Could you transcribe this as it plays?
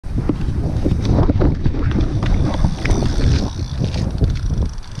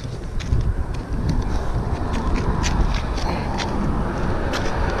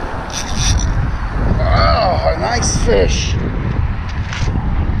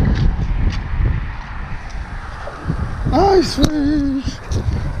Ice fish.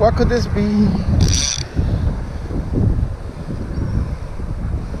 What could this be?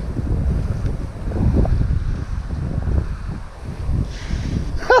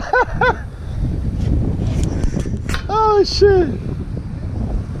 Oh shit.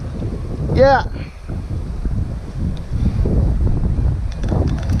 Yeah.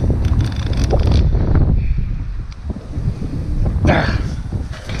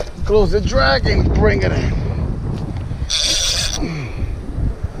 Close the drag and bring it in.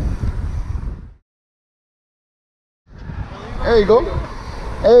 There you go.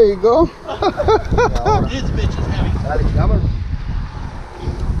 There you go. This bitch is heavy.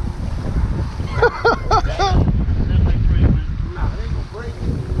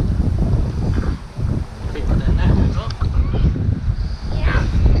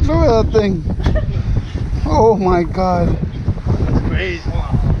 Look at that thing. Oh my god. That's crazy.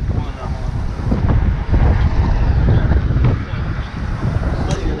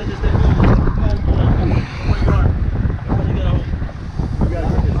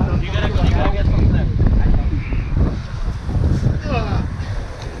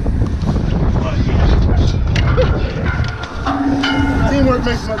 Teamwork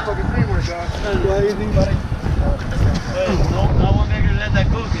makes motherfucking dream work, dog. What do you think, buddy? I won't make you let that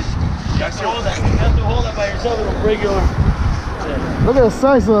cook. You have to hold that. You have to hold that by yourself. It'll break your arm. Look at the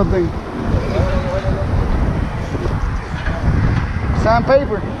size of that thing.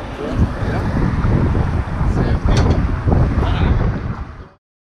 Sandpaper.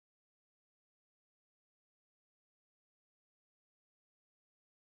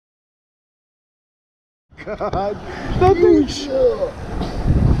 God, that thing.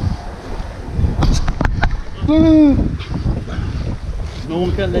 No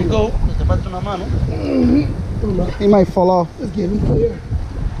one can let go. Te falta una mano. He might fall off. Let's get him clear.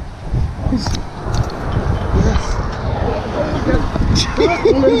 Yes.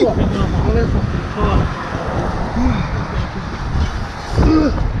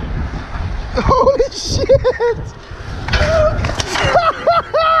 Holy shit!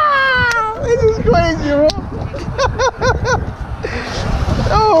 This is crazy, bro.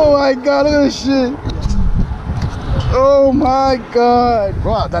 Oh my god, look at this shit. Oh my god.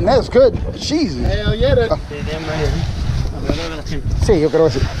 Wow, that net's good. Jesus. Hell yeah. Sí, yo creo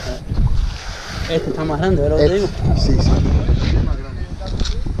que sí. Este está más grande, ¿verdad? Te digo. Sí, sí.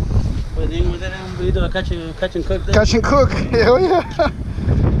 Pues tengo que meter un poquito de catch and cook. Catch and cook. Hell yeah.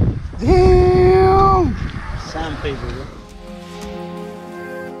 Damn. Sandpaper, bro.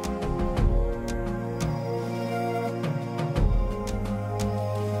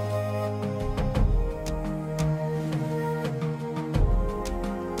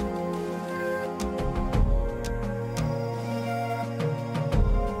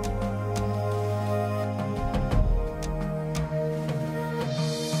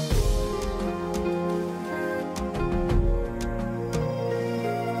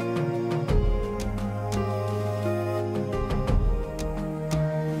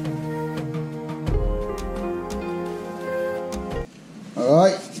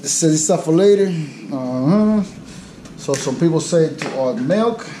 Alright, this is stuff for later. So some people say to add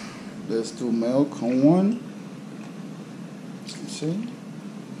milk. Let's do milk on one. Let's see.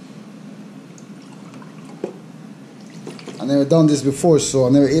 I never done this before, so I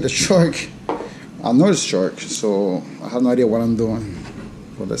never ate a shark. I'm not a shark, so I have no idea what I'm doing.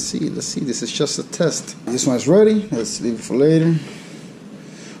 But let's see, this is just a test. This one's ready, let's leave it for later.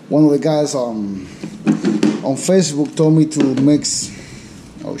 One of the guys on Facebook told me to mix,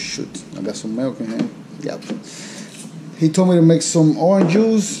 oh shoot, I got some milk in here. Yep. He told me to make some orange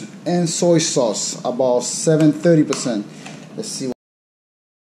juice and soy sauce, about 30%. Let's see.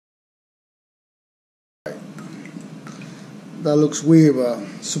 That looks weird, but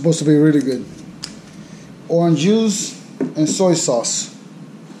it's supposed to be really good. Orange juice and soy sauce.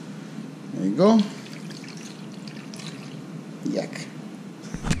 There you go. Yuck.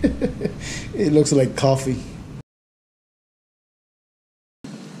 It looks like coffee.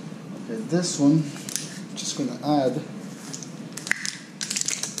 Okay, this one, just gonna add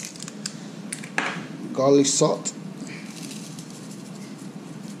garlic salt.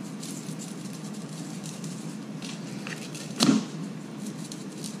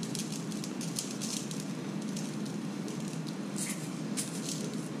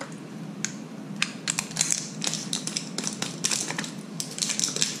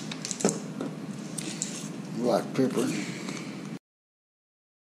 Black pepper.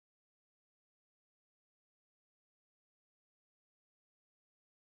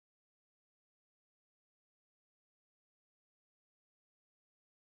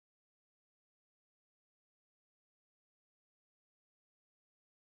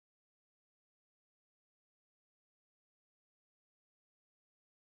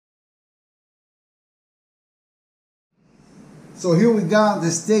 So here we got the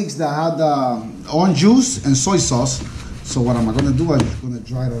steaks that had orange juice and soy sauce. So what am I gonna do? I'm just gonna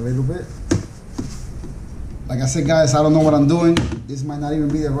dry it a little bit. Like I said, guys, I don't know what I'm doing. This might not even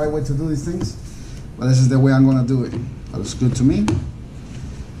be the right way to do these things, but this is the way I'm gonna do it. That looks good to me.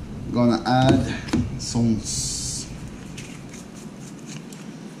 I'm gonna add some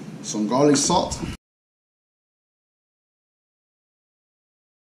garlic salt.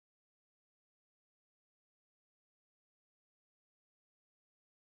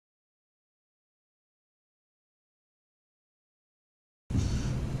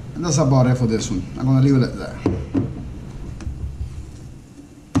 And that's about it for this one. I'm gonna leave it at that.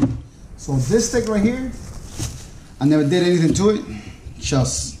 So this steak right here, I never did anything to it.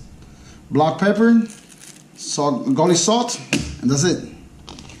 Just black pepper, salt, garlic salt, and that's it.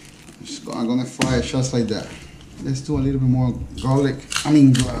 I'm gonna fry it just like that. Let's do a little bit more black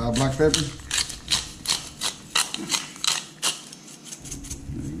pepper.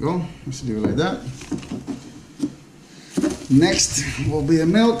 There you go. Let's leave it like that. Next will be the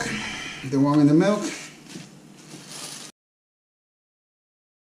milk, the one in the milk.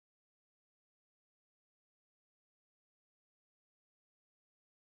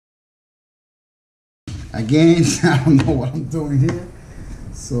 Again, I don't know what I'm doing here,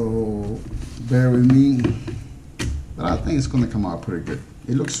 so bear with me. But I think it's gonna come out pretty good.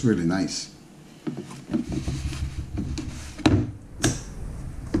 It looks really nice.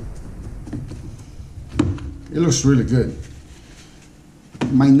 It looks really good.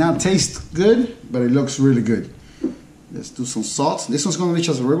 Might not taste good, but it looks really good. Let's do some salt. This one's gonna be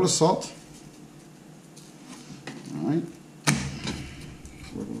just a regular salt. All right,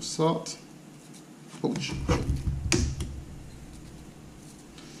 regular salt. Ouch.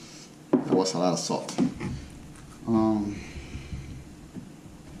 That was a lot of salt.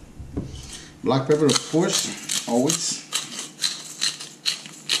 Black pepper, of course, always.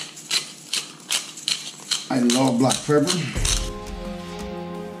 I love black pepper.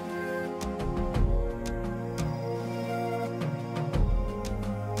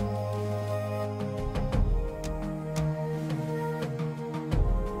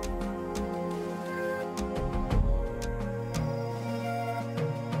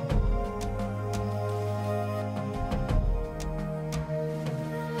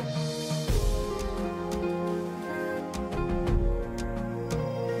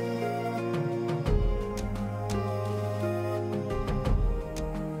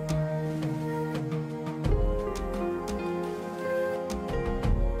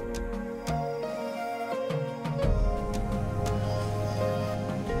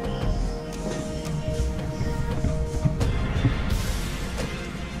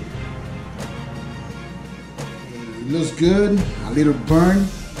 Looks good. A little burn.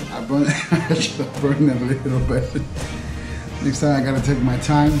 I should have burned it a little bit. Next time I gotta take my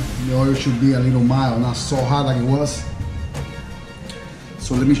time. The oil should be a little mild, not so hot like it was.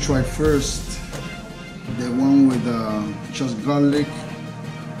 So let me try first the one with just garlic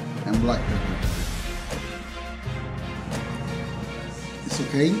and black pepper. It's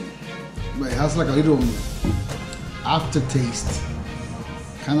okay, but it has like a little aftertaste.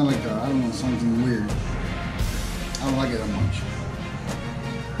 Kind of like I don't know, something weird. I don't like it that much.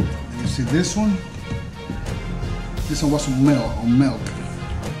 And you see this one? This one was on milk.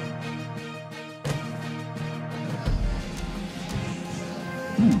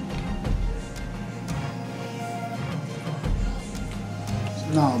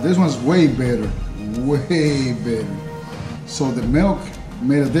 Now this one's way better, way better. So the milk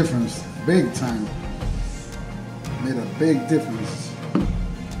made a difference, big time. Made a big difference.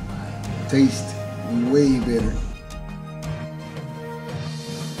 Taste way better.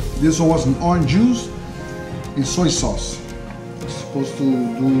 This one was an orange juice and soy sauce. It's supposed to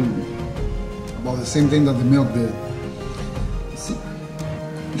do about the same thing that the milk did. See,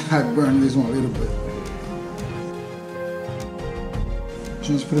 I burned this one a little bit. This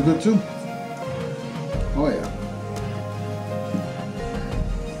one's pretty good too. Oh yeah.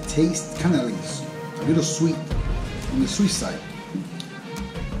 Taste kind of like a little sweet, on the sweet side.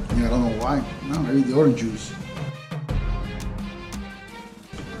 Yeah, I don't know why. No, maybe the orange juice.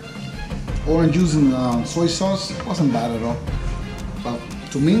 Orange juice and soy sauce wasn't bad at all. But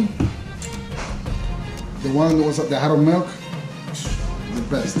to me, the one that had on milk, the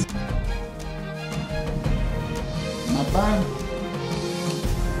best. Not bad.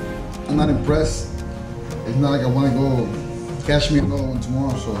 I'm not impressed. It's not like I want to go catch me another one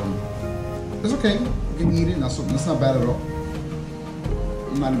tomorrow, so it's okay. You can eat it. That's not bad at all.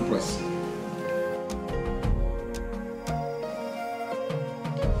 I'm not impressed.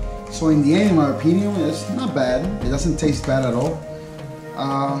 So in the end, in my opinion, it's not bad. It doesn't taste bad at all.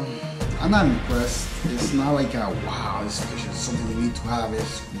 I'm not impressed. It's not like a, wow, this fish is something you need to have.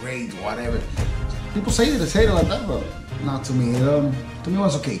 It's great, whatever. People say it like that, but not to me. To me, it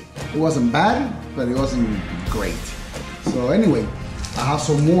was okay. It wasn't bad, but it wasn't great. So anyway, I have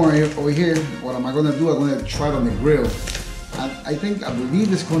some more over here. What am I gonna do? I'm gonna try it on the grill. I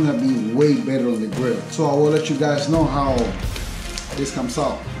believe it's gonna be way better on the grill. So I will let you guys know how this comes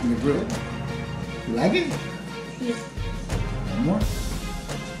out on the grill. You like it? Yes. One more.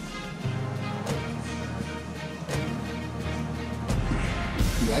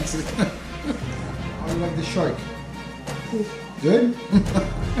 He likes it. How do you like the shark? Good?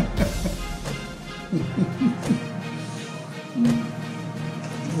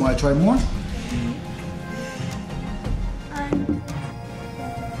 You want to try more?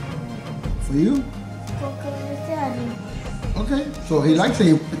 For you? Okay, so he likes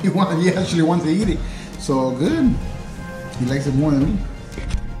it. He actually wants to eat it. So good. He likes it more than me.